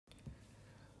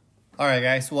All right,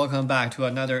 guys, welcome back to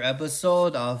another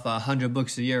episode of 100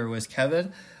 Books a Year with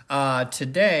Kevin.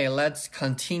 Today, let's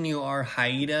continue our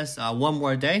hiatus one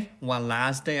more day, one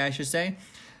last day, I should say.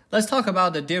 Let's talk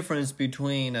about the difference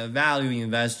between a value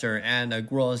investor and a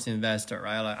growth investor,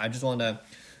 right? I just want to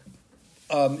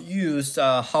use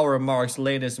Howard Marks'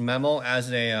 latest memo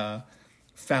as a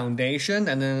foundation,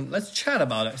 and then let's chat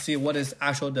about it, see what is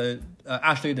actually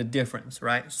the difference,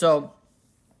 right? So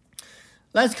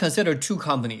let's consider two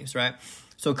companies, right?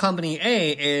 So company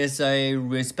A is a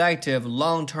respective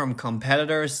long-term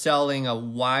competitor selling a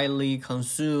widely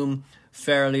consumed,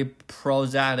 fairly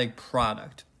prosaic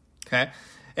product, okay?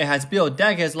 It has built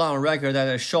decades-long record that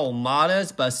has shown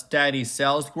modest but steady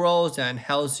sales growth and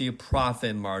healthy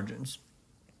profit margins.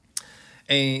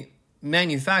 It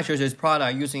manufactures its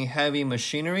product using heavy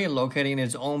machinery located in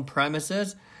its own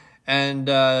premises, and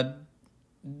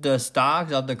the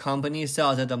stocks of the company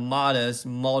sells at a modest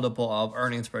multiple of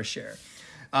earnings per share.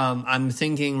 I'm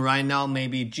thinking right now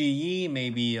maybe GE,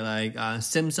 maybe like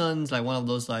Simpsons, like one of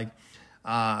those like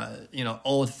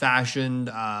old-fashioned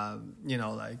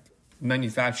like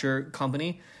manufacturer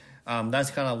company. That's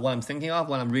kind of what I'm thinking of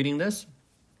when I'm reading this.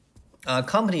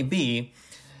 Company B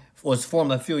was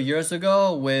formed a few years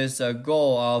ago with a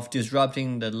goal of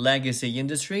disrupting the legacy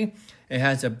industry. It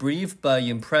has a brief but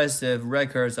impressive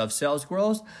records of sales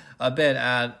growth, a bit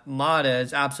at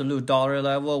modest absolute dollar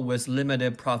level with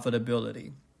limited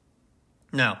profitability.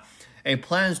 Now, it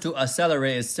plans to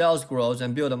accelerate its sales growth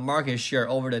and build a market share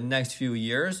over the next few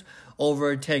years,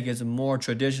 overtake its more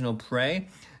traditional prey,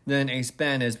 then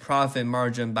expand its profit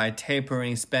margin by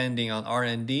tapering spending on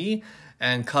R&D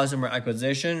and customer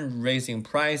acquisition, raising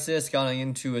prices, scaling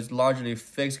into its largely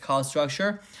fixed cost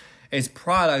structure. Its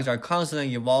products are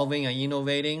constantly evolving and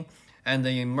innovating, and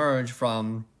they emerge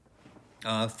from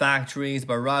factories,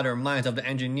 but rather minds of the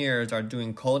engineers are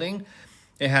doing coding.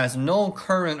 It has no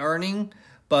current earning,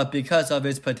 but because of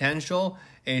its potential,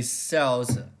 it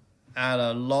sells at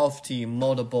a lofty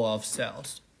multiple of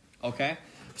sales. Okay?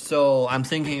 So I'm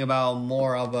thinking about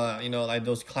more of a, like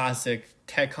those classic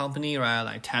tech company, right?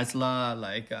 Like Tesla,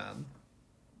 like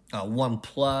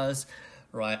OnePlus,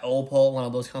 right? Oppo, one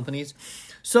of those companies.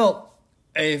 So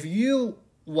if you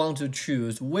want to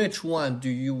choose, which one do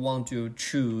you want to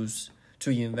choose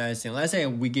to invest in? Let's say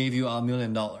we gave you $1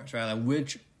 million, right? Like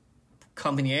which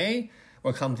company A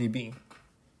or company B,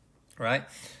 right?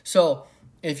 So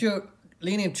if you're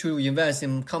leaning to invest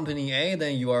in company A,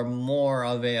 then you are more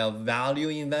of a value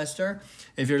investor.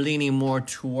 If you're leaning more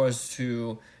towards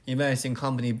to invest in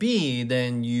company B,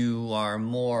 then you are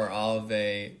more of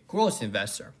a growth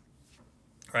investor,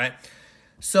 right?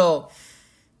 So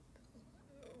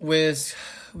with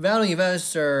value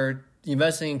investor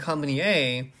investing in company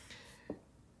A,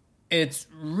 it's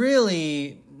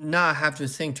really not have to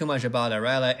think too much about it,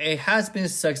 right? Like it has been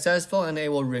successful and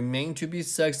it will remain to be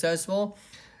successful.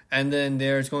 And then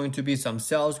there's going to be some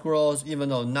sales growth, even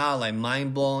though not like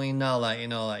mind blowing, not like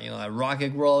like rocket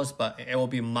growth, but it will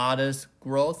be modest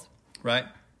growth, right?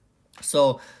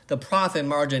 So the profit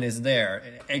margin is there.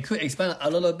 It could expand a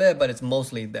little bit, but it's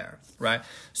mostly there, right?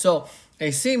 So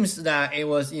it seems that it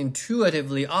was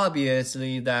intuitively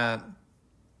obviously that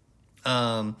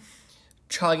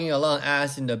chugging along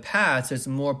as in the past is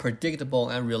more predictable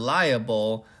and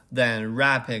reliable than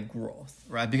rapid growth,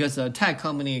 right? Because a tech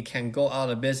company can go out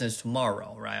of business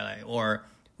tomorrow, right? Or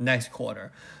next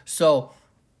quarter. So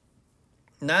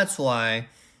that's why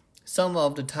some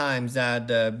of the times that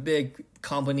the big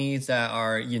companies that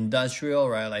are industrial,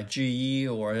 right, like GE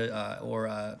or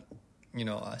a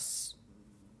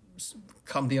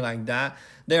company like that,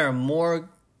 they are more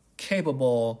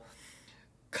capable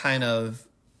kind of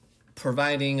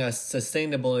providing a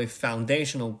sustainably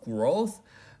foundational growth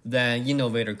than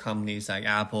innovator companies like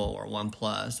Apple or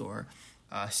OnePlus or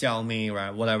Xiaomi,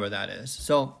 right, whatever that is.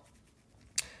 So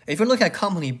if you look at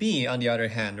company B, on the other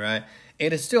hand, right,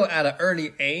 it is still at an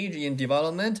early age in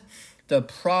development. The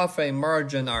profit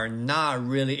margin are not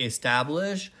really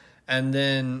established, and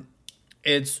then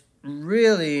it's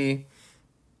really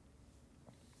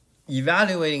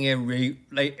evaluating it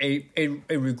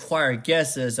requires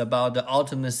guesses about the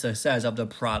ultimate success of the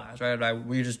product, right? Like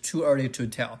we're just too early to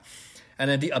tell. And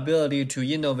then the ability to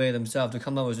innovate themselves, to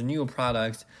come up with new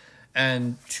products,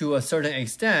 and to a certain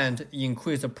extent,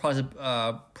 increase the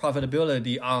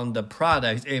profitability on the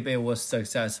product if it was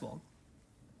successful,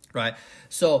 right?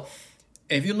 So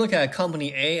if you look at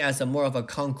company A as a more of a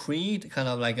concrete, kind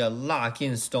of like a lock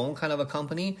in stone kind of a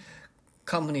company,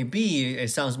 company B, it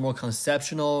sounds more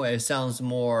conceptual, it sounds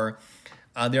more,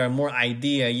 there are more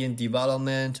idea in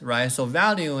development, right? So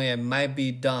valuing it might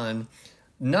be done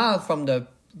not from the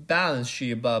balance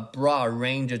sheet, but broad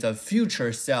ranges of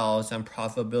future sales and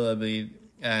profitability,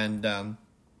 and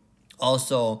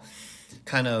also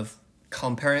kind of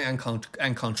comparing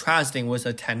and contrasting with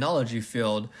the technology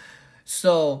field.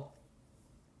 So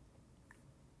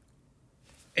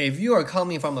if you are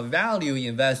coming from a value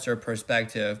investor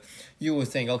perspective, you would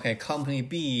think, okay, company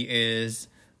B is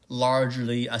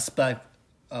largely a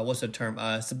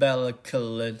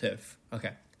speculative.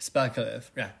 Okay,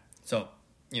 speculative. Yeah. So,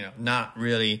 not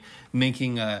really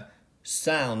making a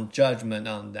sound judgment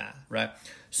on that, right?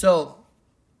 So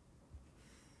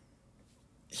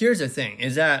here's the thing,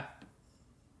 is that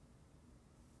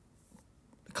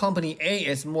company A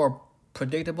is more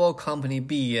predictable, company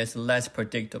B is less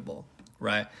predictable,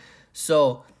 right?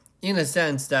 So in a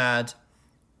sense that,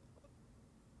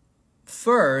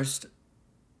 first,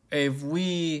 if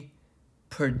we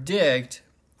predict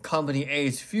company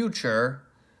A's future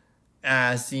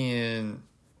as in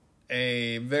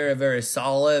a very, very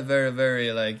solid, very,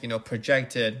 very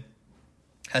projected,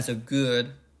 has a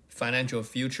good financial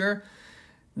future,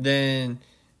 then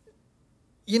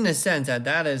in a sense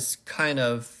that is kind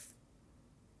of,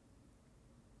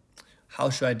 how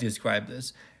should I describe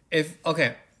this?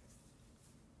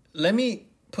 Let me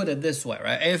put it this way,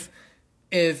 right?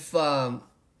 If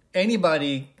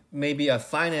anybody, maybe a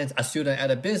student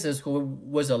at a business who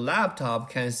with a laptop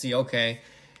can see, okay,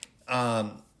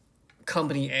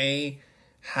 company A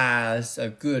has a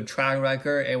good track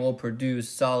record, it will produce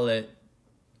solid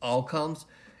outcomes.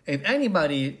 If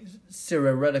anybody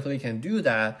theoretically can do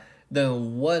that,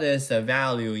 then what is the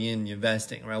value in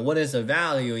investing, right? What is the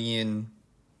value in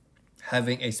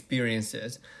having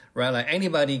experiences, right? Like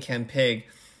anybody can pick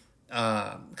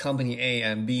company A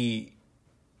and be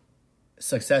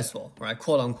successful, right?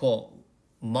 Quote unquote,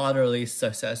 moderately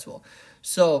successful.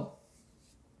 So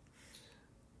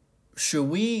should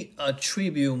we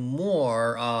attribute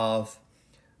more of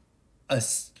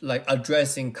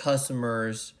addressing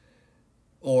customers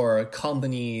or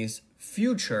companies'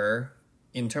 future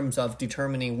in terms of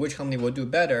determining which company will do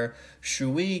better? Should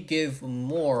we give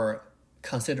more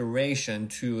consideration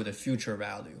to the future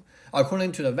value?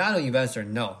 According to the value investor,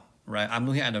 no, right? I'm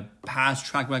looking at the past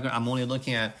track record. I'm only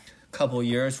looking at a couple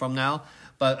years from now,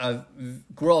 but a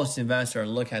growth investor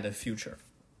look at the future.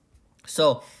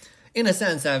 So in a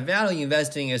sense, that value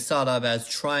investing is thought of as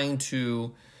trying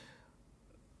to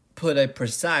put a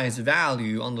precise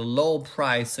value on the low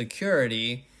price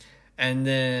security, and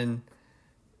then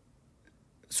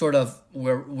sort of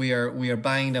we are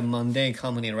buying the mundane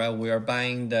company, right? We are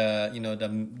buying the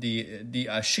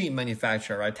sheet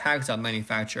manufacturer, right? Textile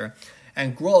manufacturer,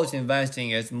 and growth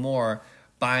investing is more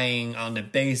buying on the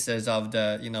basis of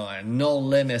the no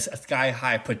limits, sky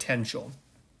high potential,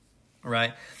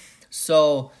 right?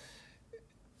 So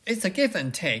it's a give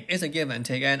and take.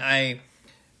 And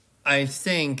I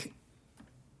think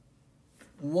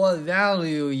what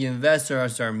value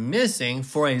investors are missing,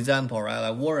 for example, right,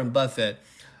 like Warren Buffett,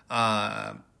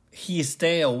 he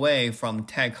stayed away from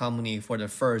tech company for the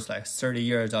first 30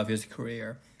 years of his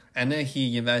career, and then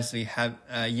he invested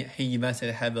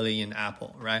heavily in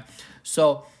Apple, right?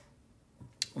 So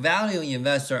value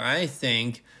investor, I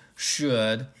think,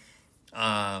 should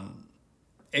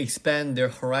expand their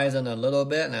horizon a little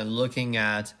bit and looking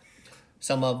at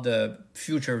some of the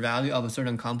future value of a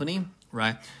certain company,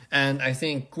 right? And I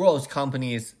think growth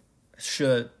companies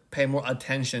should pay more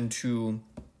attention to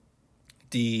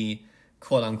the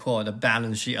quote unquote the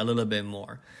balance sheet a little bit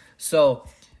more. So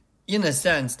in a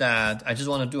sense that I just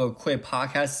want to do a quick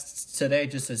podcast today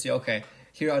just to see, okay,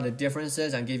 here are the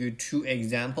differences, and give you 2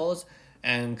 examples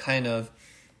and kind of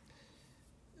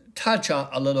touch on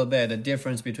a little bit the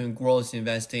difference between growth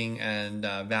investing and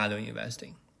value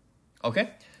investing.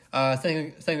 Okay.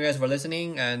 Thank you guys for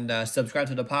listening, and subscribe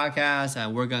to the podcast,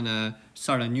 and we're gonna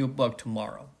start a new book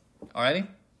tomorrow. Alrighty.